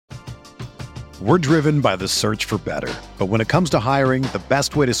We're driven by the search for better. But when it comes to hiring, the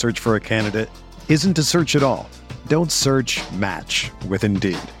best way to search for a candidate isn't to search at all. Don't search, match with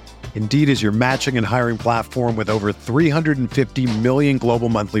Indeed. Indeed is your matching and hiring platform with over 350 million global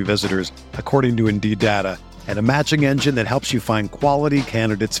monthly visitors, according to Indeed data, and a matching engine that helps you find quality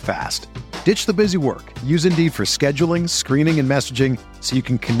candidates fast. Ditch the busy work. Use Indeed for scheduling, screening, and messaging so you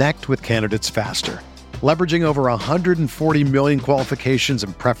can connect with candidates faster. Leveraging over 140 million qualifications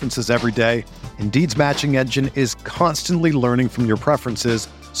and preferences every day, Indeed's matching engine is constantly learning from your preferences,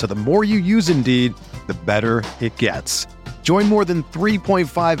 so the more you use Indeed, the better it gets. Join more than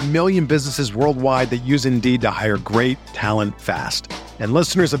 3.5 million businesses worldwide that use Indeed to hire great talent fast. And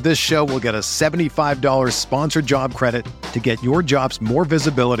listeners of this show will get a $75 sponsored job credit to get your jobs more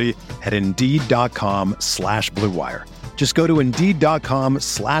visibility at Indeed.com/Blue Wire. Just go to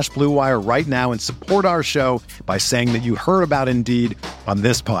Indeed.com/Blue Wire right now and support our show by saying that you heard about Indeed on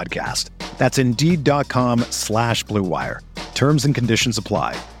this podcast. That's Indeed.com/Blue Wire. Terms and conditions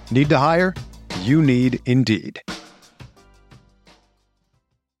apply. Need to hire? You need Indeed.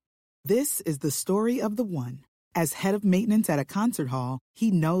 This is the story of the one. As head of maintenance at a concert hall,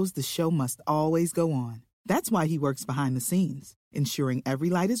 he knows the show must always go on. That's why he works behind the scenes, ensuring every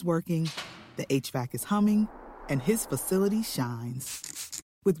light is working, the HVAC is humming, and his facility shines.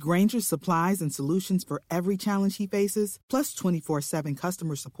 With Grainger's supplies and solutions for every challenge he faces, plus 24/7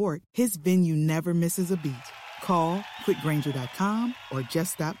 customer support, his venue never misses a beat. Call quickgrainger.com or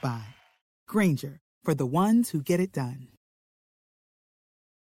just stop by. Grainger, for the ones who get it done.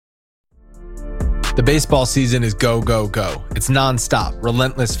 The baseball season is go, go, go. It's nonstop,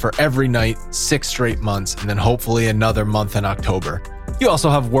 relentless for every night, 6 straight months, and then hopefully another month in October. You also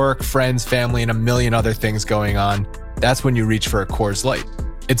have work, friends, family, and a million other things going on. That's when you reach for a Coors Light.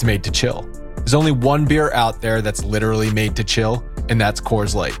 It's made to chill. There's only one beer out there that's literally made to chill, and that's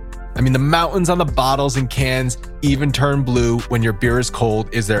Coors Light. I mean, the mountains on the bottles and cans even turn blue when your beer is cold.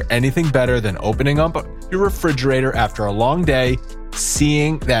 Is there anything better than opening up your refrigerator after a long day,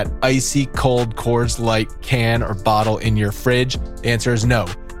 seeing that icy cold Coors Light can or bottle in your fridge? The answer is no.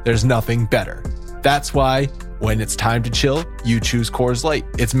 There's nothing better. That's why when it's time to chill, you choose Coors Light.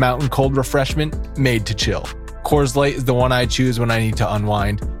 It's mountain cold refreshment made to chill. Coors Light is the one I choose when I need to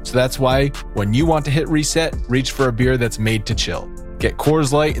unwind. So that's why when you want to hit reset, reach for a beer that's made to chill. Get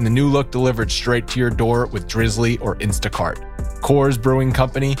Coors Light in the new look delivered straight to your door with Drizzly or Instacart. Coors Brewing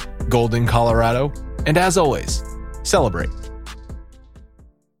Company, Golden, Colorado. And as always, celebrate.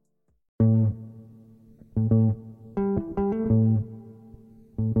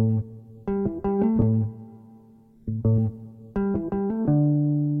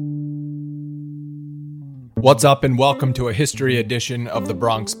 What's up and welcome to a history edition of the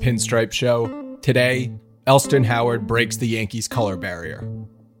Bronx Pinstripe Show. Today, Elston Howard breaks the Yankees' color barrier.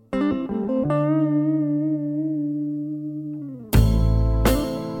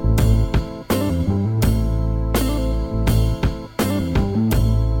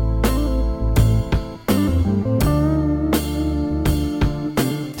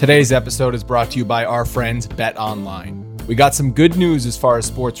 Today's episode is brought to you by our friends Bet Online. We got some good news as far as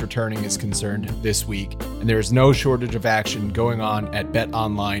sports returning is concerned this week, and there is no shortage of action going on at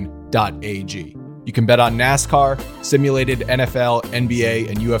betonline.ag. You can bet on NASCAR, simulated NFL, NBA,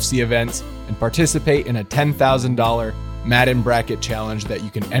 and UFC events, and participate in a $10,000 Madden Bracket Challenge that you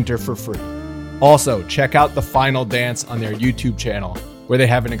can enter for free. Also, check out The Final Dance on their YouTube channel, where they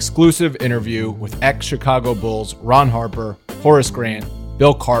have an exclusive interview with ex-Chicago Bulls Ron Harper, Horace Grant,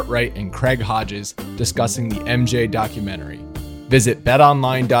 Bill Cartwright, and Craig Hodges discussing the MJ documentary. Visit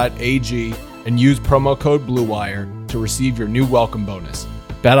betonline.ag and use promo code BLUEWIRE to receive your new welcome bonus.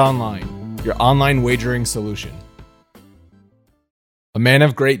 BetOnline, your online wagering solution. A man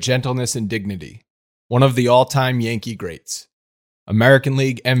of great gentleness and dignity, one of the all-time Yankee greats, American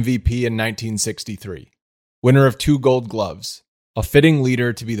League MVP in 1963, winner of 2 Gold Gloves, a fitting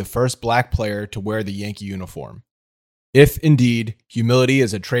leader to be the first black player to wear the Yankee uniform. If, indeed, humility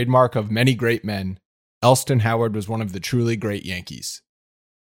is a trademark of many great men, Elston Howard was one of the truly great Yankees.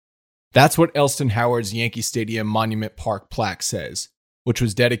 That's what Elston Howard's Yankee Stadium Monument Park plaque says, which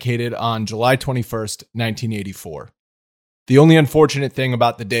was dedicated on July 21st, 1984. The only unfortunate thing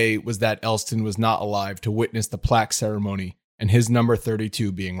about the day was that Elston was not alive to witness the plaque ceremony and his number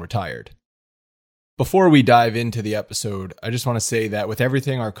 32 being retired. Before we dive into the episode, I just want to say that with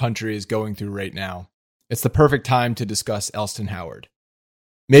everything our country is going through right now, it's the perfect time to discuss Elston Howard.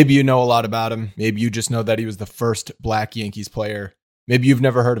 Maybe you know a lot about him. Maybe you just know that he was the first black Yankees player. Maybe you've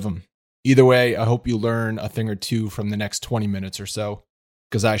never heard of him. Either way, I hope you learn a thing or two from the next 20 minutes or so,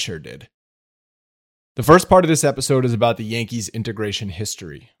 because I sure did. The first part of this episode is about the Yankees' integration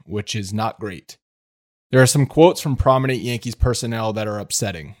history, which is not great. There are some quotes from prominent Yankees personnel that are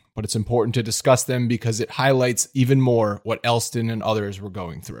upsetting, but it's important to discuss them because it highlights even more what Elston and others were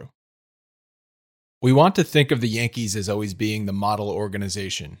going through. We want to think of the Yankees as always being the model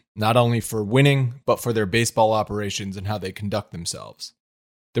organization, not only for winning, but for their baseball operations and how they conduct themselves.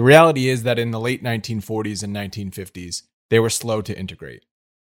 The reality is that in the late 1940s and 1950s, they were slow to integrate.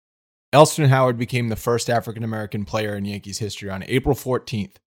 Elston Howard became the first African-American player in Yankees history on April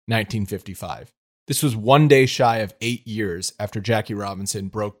 14th, 1955. This was one day shy of 8 years after Jackie Robinson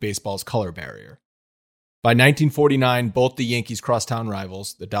broke baseball's color barrier. By 1949, both the Yankees' crosstown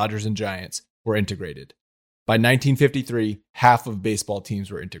rivals, the Dodgers and Giants, were integrated. By 1953, half of baseball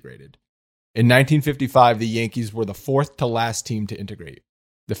teams were integrated. In 1955, the Yankees were the fourth to last team to integrate.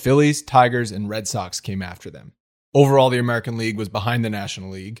 The Phillies, Tigers, and Red Sox came after them. Overall, the American League was behind the National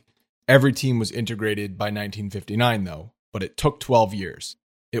League. Every team was integrated by 1959, though, but it took 12 years.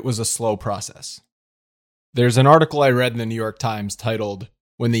 It was a slow process. There's an article I read in the New York Times titled,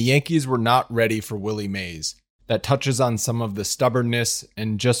 "When the Yankees Were Not Ready for Willie Mays," that touches on some of the stubbornness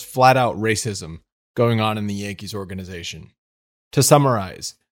and just flat-out racism going on in the Yankees organization. To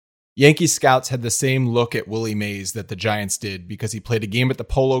summarize, Yankee scouts had the same look at Willie Mays that the Giants did because he played a game at the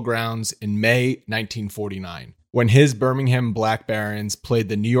Polo Grounds in May 1949, when his Birmingham Black Barons played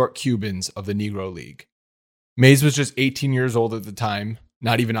the New York Cubans of the Negro League. Mays was just 18 years old at the time,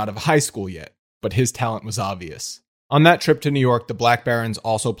 not even out of high school yet, but his talent was obvious. On that trip to New York, the Black Barons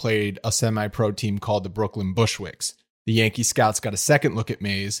also played a semi-pro team called the Brooklyn Bushwicks. The Yankee scouts got a second look at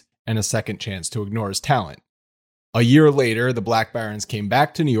Mays and a second chance to ignore his talent. A year later, the Black Barons came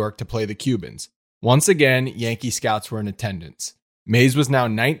back to New York to play the Cubans. Once again, Yankee scouts were in attendance. Mays was now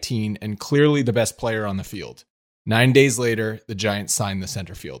 19 and clearly the best player on the field. 9 days later, the Giants signed the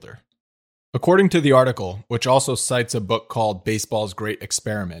center fielder. According to the article, which also cites a book called Baseball's Great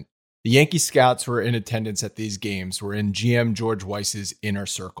Experiment, the Yankee scouts who were in attendance at these games were in GM George Weiss's inner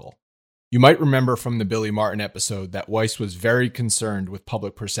circle. You might remember from the Billy Martin episode that Weiss was very concerned with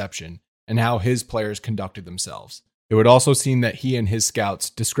public perception and how his players conducted themselves. It would also seem that he and his scouts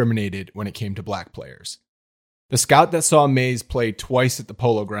discriminated when it came to black players. The scout that saw Mays play twice at the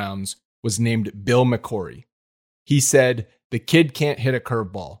Polo Grounds was named Bill McCory. He said, "The kid can't hit a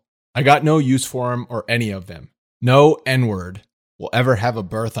curveball. I got no use for him or any of them. No N-word will ever have a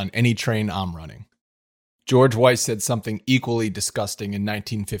berth on any train I'm running." George Weiss said something equally disgusting in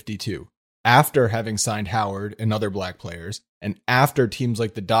 1952. After having signed Howard and other black players, and after teams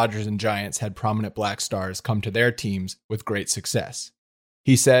like the Dodgers and Giants had prominent black stars come to their teams with great success.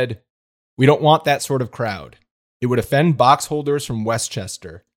 He said, "We don't want that sort of crowd. It would offend box holders from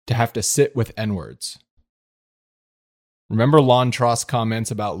Westchester to have to sit with N-words." Remember Lon Tross' comments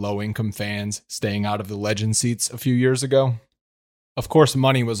about low-income fans staying out of the legend seats a few years ago? Of course,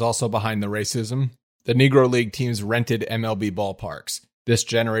 money was also behind the racism. The Negro League teams rented MLB ballparks. This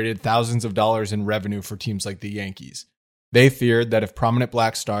generated thousands of dollars in revenue for teams like the Yankees. They feared that if prominent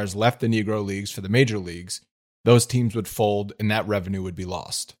black stars left the Negro Leagues for the major leagues, those teams would fold and that revenue would be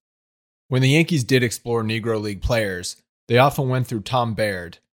lost. When the Yankees did explore Negro League players, they often went through Tom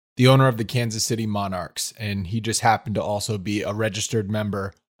Baird, the owner of the Kansas City Monarchs, and he just happened to also be a registered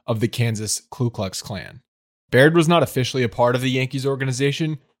member of the Kansas Ku Klux Klan. Baird was not officially a part of the Yankees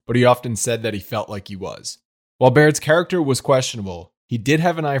organization, but he often said that he felt like he was. While Baird's character was questionable, he did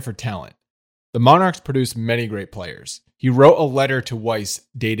have an eye for talent. The Monarchs produced many great players. He wrote a letter to Weiss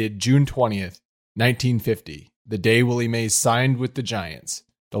dated June 20th, 1950, the day Willie Mays signed with the Giants.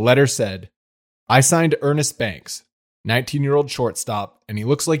 The letter said, "I signed Ernest Banks, 19-year-old shortstop, and he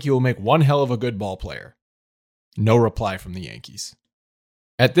looks like he will make one hell of a good ball player." No reply from the Yankees.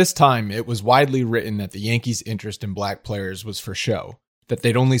 At this time, it was widely written that the Yankees' interest in black players was for show, that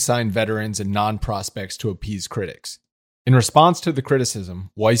they'd only sign veterans and non-prospects to appease critics. In response to the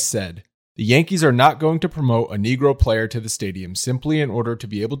criticism, Weiss said, "The Yankees are not going to promote a Negro player to the stadium simply in order to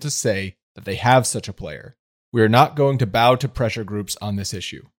be able to say that they have such a player. We are not going to bow to pressure groups on this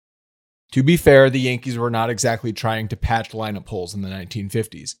issue." To be fair, the Yankees were not exactly trying to patch lineup holes in the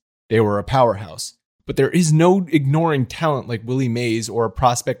 1950s. They were a powerhouse. But there is no ignoring talent like Willie Mays or a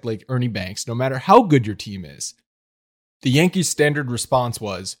prospect like Ernie Banks, no matter how good your team is. The Yankees' standard response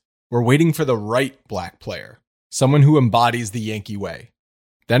was, "We're waiting for the right black player, someone who embodies the Yankee way."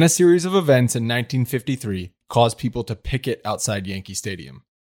 Then a series of events in 1953 caused people to picket outside Yankee Stadium.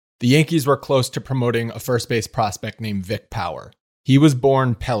 The Yankees were close to promoting a first base prospect named Vic Power. He was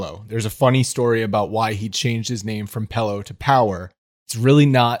born Pello. There's a funny story about why he changed his name from Pello to Power. It's really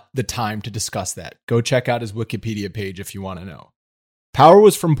not the time to discuss that. Go check out his Wikipedia page if you want to know. Power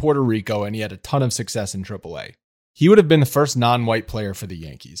was from Puerto Rico and he had a ton of success in AAA. He would have been the first non-white player for the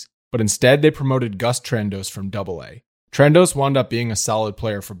Yankees, but instead they promoted Gus Trendos from AA. Trendos wound up being a solid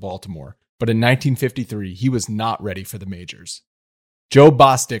player for Baltimore, but in 1953 he was not ready for the majors. Joe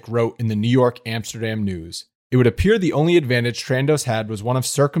Bostic wrote in the New York Amsterdam News, "It would appear the only advantage Trendos had was one of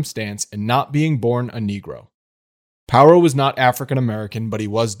circumstance and not being born a Negro. Power was not African American, but he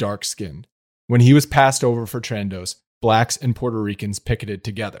was dark-skinned. When he was passed over for Trendos, blacks and Puerto Ricans picketed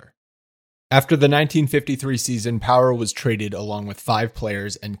together." After the 1953 season, Power was traded along with 5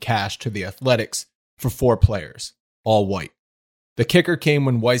 players and cash to the Athletics for 4 players, all white. The kicker came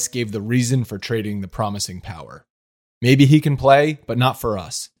when Weiss gave the reason for trading the promising Power. "Maybe he can play, but not for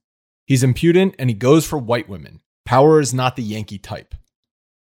us. He's impudent and he goes for white women. Power is not the Yankee type."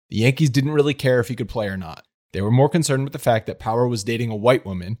 The Yankees didn't really care if he could play or not. They were more concerned with the fact that Power was dating a white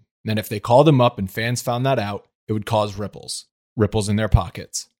woman, and that if they called him up and fans found that out, it would cause ripples in their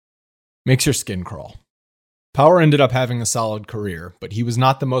pockets. Makes your skin crawl. Power ended up having a solid career, but he was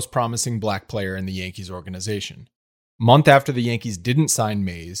not the most promising black player in the Yankees organization. A month after the Yankees didn't sign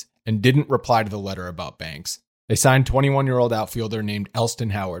Mays and didn't reply to the letter about Banks, they signed 21-year-old outfielder named Elston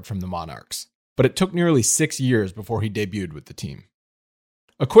Howard from the Monarchs, but it took nearly 6 years before he debuted with the team.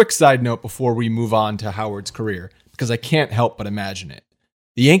 A quick side note before we move on to Howard's career, because I can't help but imagine it.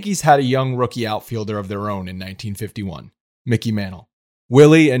 The Yankees had a young rookie outfielder of their own in 1951, Mickey Mantle.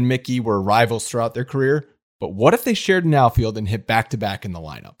 Willie and Mickey were rivals throughout their career, but what if they shared an outfield and hit back-to-back in the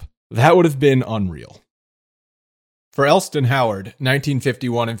lineup? That would have been unreal. For Elston Howard,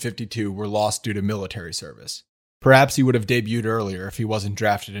 1951 and 52 were lost due to military service. Perhaps he would have debuted earlier if he wasn't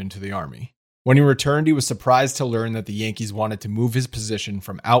drafted into the Army. When he returned, he was surprised to learn that the Yankees wanted to move his position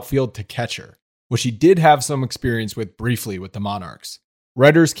from outfield to catcher, which he did have some experience with briefly with the Monarchs.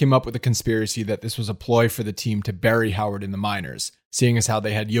 Writers came up with a conspiracy that this was a ploy for the team to bury Howard in the minors, seeing as how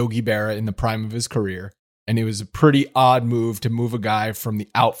they had Yogi Berra in the prime of his career, and it was a pretty odd move to move a guy from the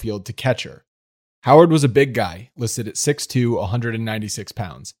outfield to catcher. Howard was a big guy, listed at 6'2", 196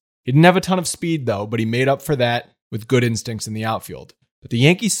 pounds. He didn't have a ton of speed though, but he made up for that with good instincts in the outfield. But the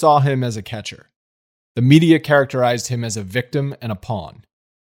Yankees saw him as a catcher. The media characterized him as a victim and a pawn.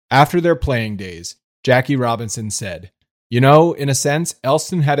 After their playing days, Jackie Robinson said, "You know, in a sense,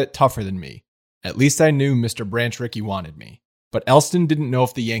 Elston had it tougher than me. At least I knew Mr. Branch Rickey wanted me. But Elston didn't know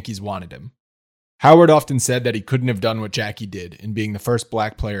if the Yankees wanted him." Howard often said that he couldn't have done what Jackie did in being the first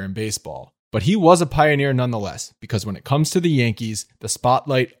black player in baseball. But he was a pioneer nonetheless, because when it comes to the Yankees, the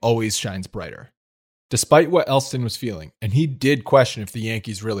spotlight always shines brighter. Despite what Elston was feeling, and he did question if the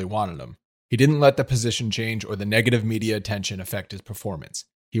Yankees really wanted him, he didn't let the position change or the negative media attention affect his performance.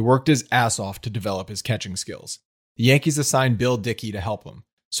 He worked his ass off to develop his catching skills. The Yankees assigned Bill Dickey to help him,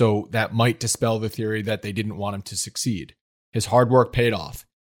 so that might dispel the theory that they didn't want him to succeed. His hard work paid off.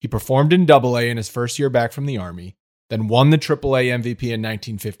 He performed in AA in his first year back from the Army, then won the AAA MVP in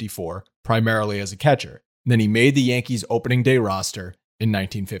 1954, primarily as a catcher. Then he made the Yankees' opening day roster in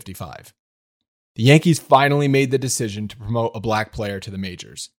 1955. The Yankees finally made the decision to promote a black player to the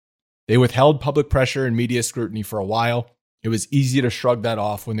majors. They withheld public pressure and media scrutiny for a while. It was easy to shrug that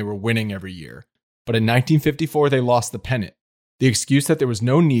off when they were winning every year. But in 1954, they lost the pennant. The excuse that there was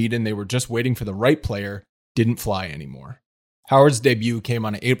no need and they were just waiting for the right player didn't fly anymore. Howard's debut came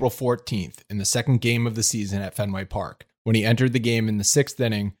on April 14th in the second game of the season at Fenway Park, when he entered the game in the 6th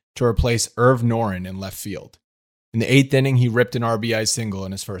inning to replace Irv Noren in left field. In the 8th inning, he ripped an RBI single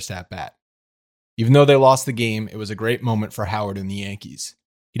in his first at-bat. Even though they lost the game, it was a great moment for Howard and the Yankees.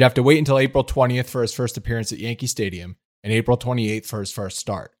 He'd have to wait until April 20th for his first appearance at Yankee Stadium and April 28th for his first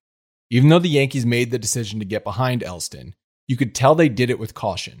start. Even though the Yankees made the decision to get behind Elston, you could tell they did it with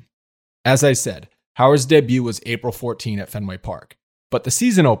caution. As I said, Howard's debut was April 14 at Fenway Park, but the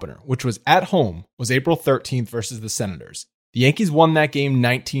season opener, which was at home, was April 13th versus the Senators. The Yankees won that game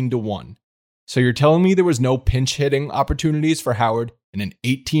 19-1. So you're telling me there was no pinch hitting opportunities for Howard in an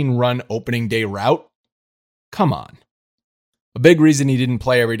 18-run opening day rout? Come on. A big reason he didn't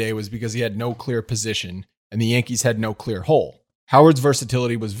play every day was because he had no clear position and the Yankees had no clear hole. Howard's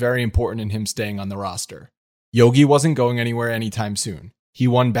versatility was very important in him staying on the roster. Yogi wasn't going anywhere anytime soon. He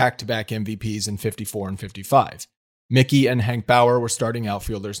won back-to-back MVPs in 54 and 55. Mickey and Hank Bauer were starting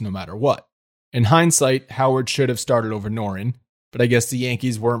outfielders no matter what. In hindsight, Howard should have started over Noren, but I guess the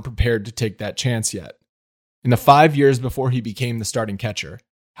Yankees weren't prepared to take that chance yet. In the 5 years before he became the starting catcher,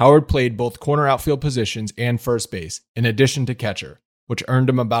 Howard played both corner outfield positions and first base, in addition to catcher, which earned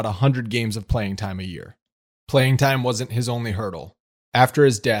him about 100 games of playing time a year. Playing time wasn't his only hurdle. After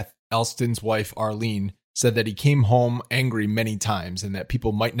his death, Elston's wife, Arlene, said that he came home angry many times and that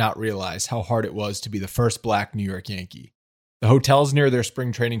people might not realize how hard it was to be the first black New York Yankee. The hotels near their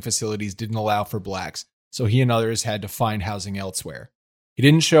spring training facilities didn't allow for blacks, so he and others had to find housing elsewhere. He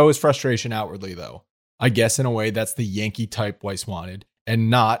didn't show his frustration outwardly, though. I guess in a way that's the Yankee type Weiss wanted, and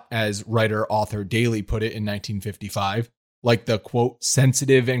not, as writer-author Daly put it in 1955, like the, quote,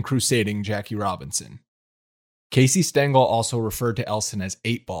 sensitive and crusading Jackie Robinson. Casey Stengel also referred to Elston as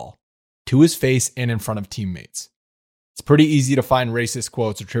 8-ball, to his face and in front of teammates. It's pretty easy to find racist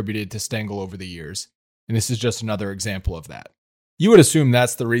quotes attributed to Stengel over the years, and this is just another example of that. You would assume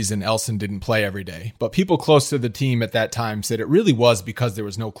that's the reason Elston didn't play every day, but people close to the team at that time said it really was because there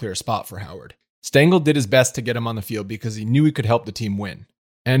was no clear spot for Howard. Stengel did his best to get him on the field because he knew he could help the team win,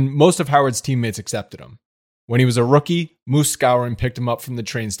 and most of Howard's teammates accepted him. When he was a rookie, Moose Skowron picked him up from the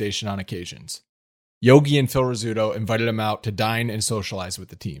train station on occasions. Yogi and Phil Rizzuto invited him out to dine and socialize with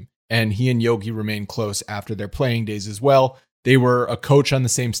the team, and he and Yogi remained close after their playing days as well. They were a coach on the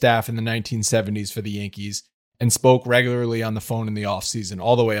same staff in the 1970s for the Yankees and spoke regularly on the phone in the offseason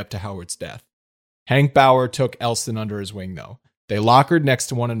all the way up to Howard's death. Hank Bauer took Elston under his wing, though. They lockered next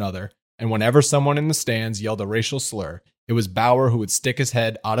to one another, and whenever someone in the stands yelled a racial slur, it was Bauer who would stick his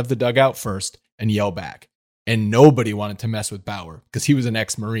head out of the dugout first and yell back. And nobody wanted to mess with Bauer because he was an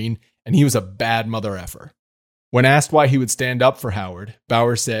ex-Marine and he was a bad mother effer. When asked why he would stand up for Howard,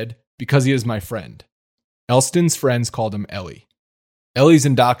 Bauer said, "Because he is my friend." Elston's friends called him Ellie. Ellie's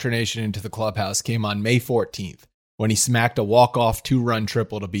indoctrination into the clubhouse came on May 14th, when he smacked a walk-off 2-run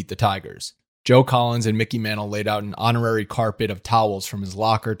triple to beat the Tigers. Joe Collins and Mickey Mantle laid out an honorary carpet of towels from his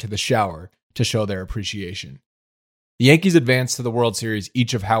locker to the shower to show their appreciation. The Yankees advanced to the World Series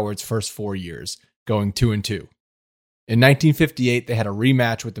each of Howard's first 4 years, going 2-2. In 1958, they had a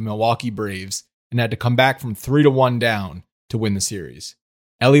rematch with the Milwaukee Braves and had to come back from 3-1 down to win the series.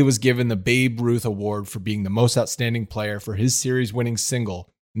 Ellie was given the Babe Ruth Award for being the most outstanding player for his series-winning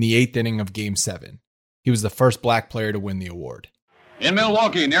single in the 8th inning of Game 7. He was the first black player to win the award. In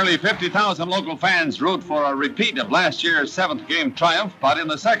Milwaukee, nearly 50,000 local fans root for a repeat of last year's 7th game triumph, but in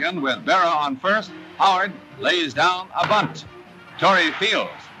the second, with Berra on first, Howard lays down a bunt. Torrey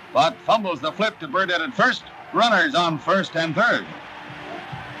fields, but fumbles the flip to Burdett at first, runners on first and third.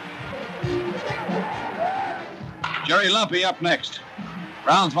 Jerry Lumpy up next.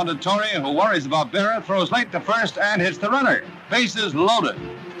 Grounds one to Torrey, who worries about Berra, throws late to first and hits the runner. Bases loaded.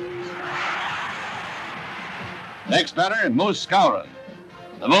 Next batter, Moose Skowron.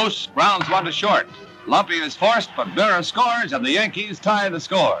 The Moose grounds one to short. Lumpy is forced, but Berra scores, and the Yankees tie the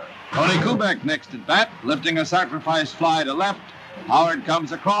score. Tony Kubek next at bat, lifting a sacrifice fly to left. Howard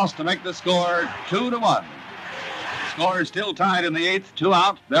comes across to make the score 2-1. Score is still tied in the 8th, 2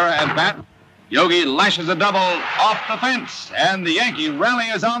 out. Berra at bat. Yogi lashes a double off the fence, and the Yankee rally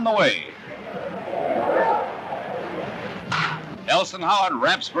is on the way. Elston Howard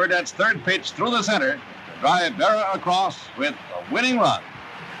wraps Burdett's third pitch through the center to drive Berra across with a winning run.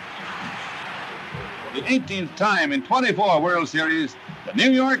 For the 18th time in 24 World Series, the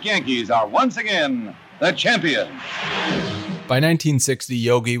New York Yankees are once again the champions. By 1960,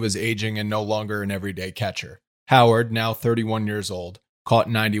 Yogi was aging and no longer an everyday catcher. Howard, now 31 years old, caught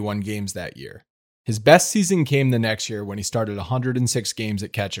 91 games that year. His best season came the next year when he started 106 games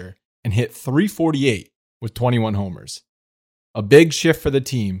at catcher and hit .348 with 21 homers. A big shift for the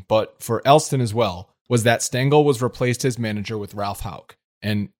team, but for Elston as well, was that Stengel was replaced as manager with Ralph Houck,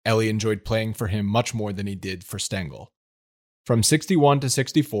 and Ellie enjoyed playing for him much more than he did for Stengel. From 61 to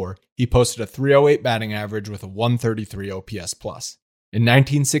 64, he posted a .308 batting average with a .133 OPS+. In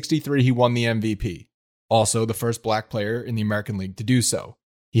 1963, he won the MVP, also the first black player in the American League to do so.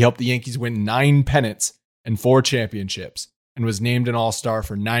 He helped the Yankees win 9 pennants and 4 championships, and was named an All-Star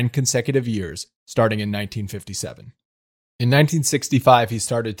for 9 consecutive years, starting in 1957. In 1965, he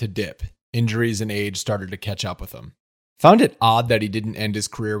started to dip. Injuries and age started to catch up with him. Found it odd that he didn't end his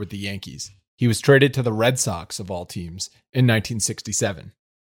career with the Yankees. He was traded to the Red Sox, of all teams, in 1967.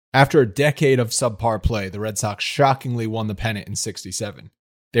 After a decade of subpar play, the Red Sox shockingly won the pennant in 67.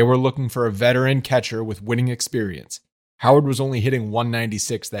 They were looking for a veteran catcher with winning experience. Howard was only hitting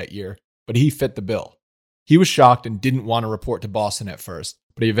 .196 that year, but he fit the bill. He was shocked and didn't want to report to Boston at first,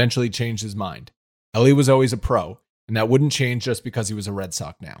 but he eventually changed his mind. Ellie was always a pro, and that wouldn't change just because he was a Red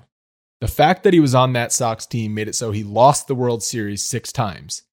Sox now. The fact that he was on that Sox team made it so he lost the World Series 6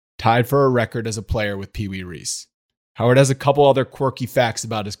 times, tied for a record as a player with Pee Wee Reese. Howard has a couple other quirky facts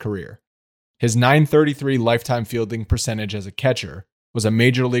about his career. His .933 lifetime fielding percentage as a catcher was a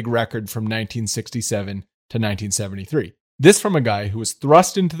major league record from 1967 to 1973. This from a guy who was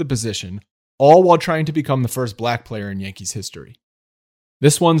thrust into the position, all while trying to become the first black player in Yankees history.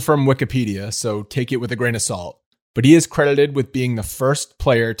 This one's from Wikipedia, so take it with a grain of salt, but he is credited with being the first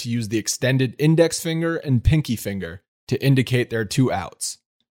player to use the extended index finger and pinky finger to indicate there are 2 outs.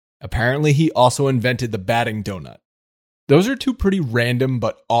 Apparently, he also invented the batting donut. Those are 2 pretty random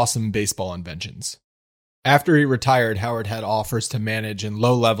but awesome baseball inventions. After he retired, Howard had offers to manage in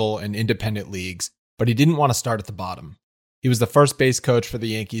low-level and independent leagues, but he didn't want to start at the bottom. He was the first base coach for the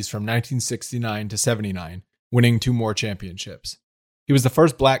Yankees from 1969 to 79, winning 2 more championships. He was the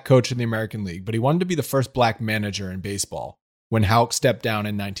first black coach in the American League, but he wanted to be the first black manager in baseball when Houck stepped down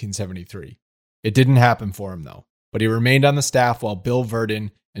in 1973. It didn't happen for him, though, but he remained on the staff while Bill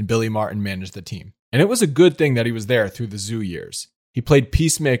Verdon and Billy Martin managed the team. And it was a good thing that he was there through the Zoo years. He played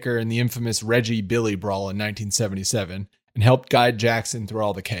peacemaker in the infamous Reggie-Billy brawl in 1977 and helped guide Jackson through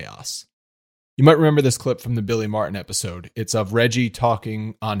all the chaos. You might remember this clip from the Billy Martin episode. It's of Reggie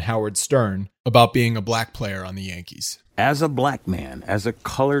talking on Howard Stern about being a black player on the Yankees. As a black man, as a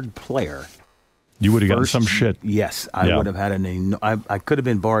colored player, you would have gotten some shit. Yes, I would have had I could have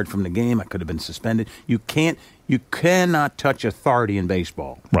been barred from the game. I could have been suspended. You cannot touch authority in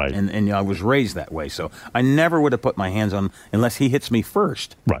baseball. Right. And I was raised that way, so I never would have put my hands on him unless he hits me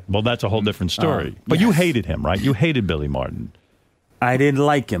first. Right. Well, that's a whole different story. But yes. You hated him, right? You hated Billy Martin. I didn't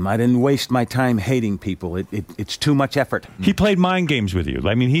like him. I didn't waste my time hating people. It's too much effort. He played mind games with you.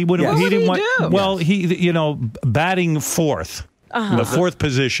 I mean, he would have. Yes. He didn't What want. did he do? Well, Yes. he, batting fourth, the 4th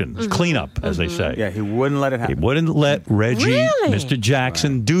position, cleanup, as they say. Yeah, he wouldn't let it happen. He wouldn't let Reggie, Really? Mr.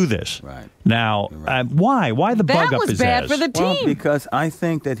 Jackson, do this. Right. Now, why? Why the bug That up was his bad ass? for the team. Well, because I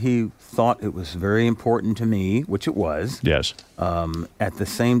think that he thought it was very important to me, which it was. Yes. At the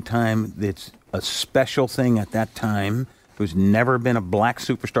same time, it's a special thing at that time. Who's never been a black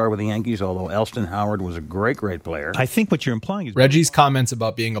superstar with the Yankees, although Elston Howard was a great, great player. I think what you're implying is Reggie's comments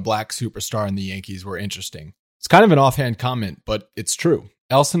about being a black superstar in the Yankees were interesting. It's kind of an offhand comment, but it's true.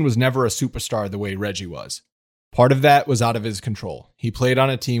 Elston was never a superstar the way Reggie was. Part of that was out of his control. He played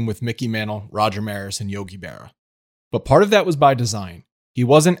on a team with Mickey Mantle, Roger Maris, and Yogi Berra. But part of that was by design. He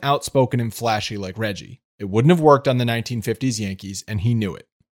wasn't outspoken and flashy like Reggie. It wouldn't have worked on the 1950s Yankees, and he knew it.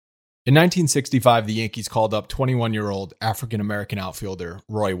 In 1965, the Yankees called up 21-year-old African-American outfielder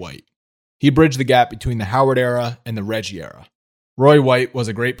Roy White. He bridged the gap between the Howard era and the Reggie era. Roy White was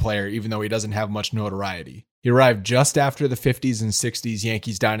a great player, even though he doesn't have much notoriety. He arrived just after the 50s and 60s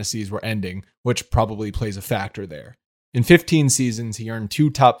Yankees dynasties were ending, which probably plays a factor there. In 15 seasons, he earned 2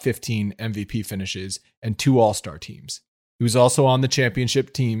 top 15 MVP finishes and 2 All-Star teams. He was also on the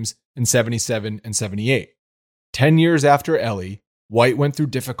championship teams in 77 and 78. 10 years after Ellie, White went through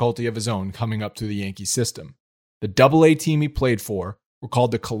difficulty of his own coming up through the Yankee system. The Double-A team he played for were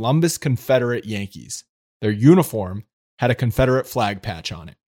called the Columbus Confederate Yankees. Their uniform had a Confederate flag patch on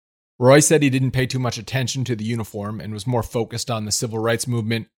it. Roy said he didn't pay too much attention to the uniform and was more focused on the civil rights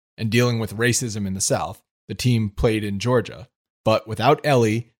movement and dealing with racism in the South. The team played in Georgia. But without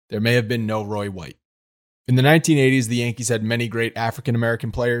Ellie, there may have been no Roy White. In the 1980s, the Yankees had many great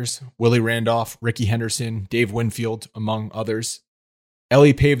African-American players: Willie Randolph, Rickey Henderson, Dave Winfield, among others.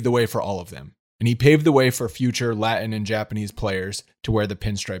 Ellie paved the way for all of them, and he paved the way for future Latin and Japanese players to wear the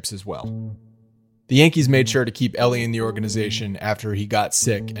pinstripes as well. The Yankees made sure to keep Ellie in the organization after he got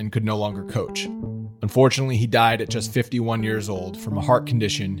sick and could no longer coach. Unfortunately, he died at just 51 years old from a heart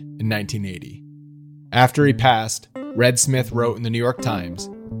condition in 1980. After he passed, Red Smith wrote in the New York Times,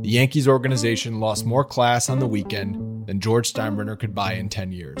 "The Yankees organization lost more class on the weekend than George Steinbrenner could buy in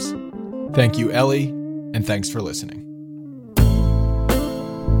 10 years. Thank you, Ellie, and thanks for listening."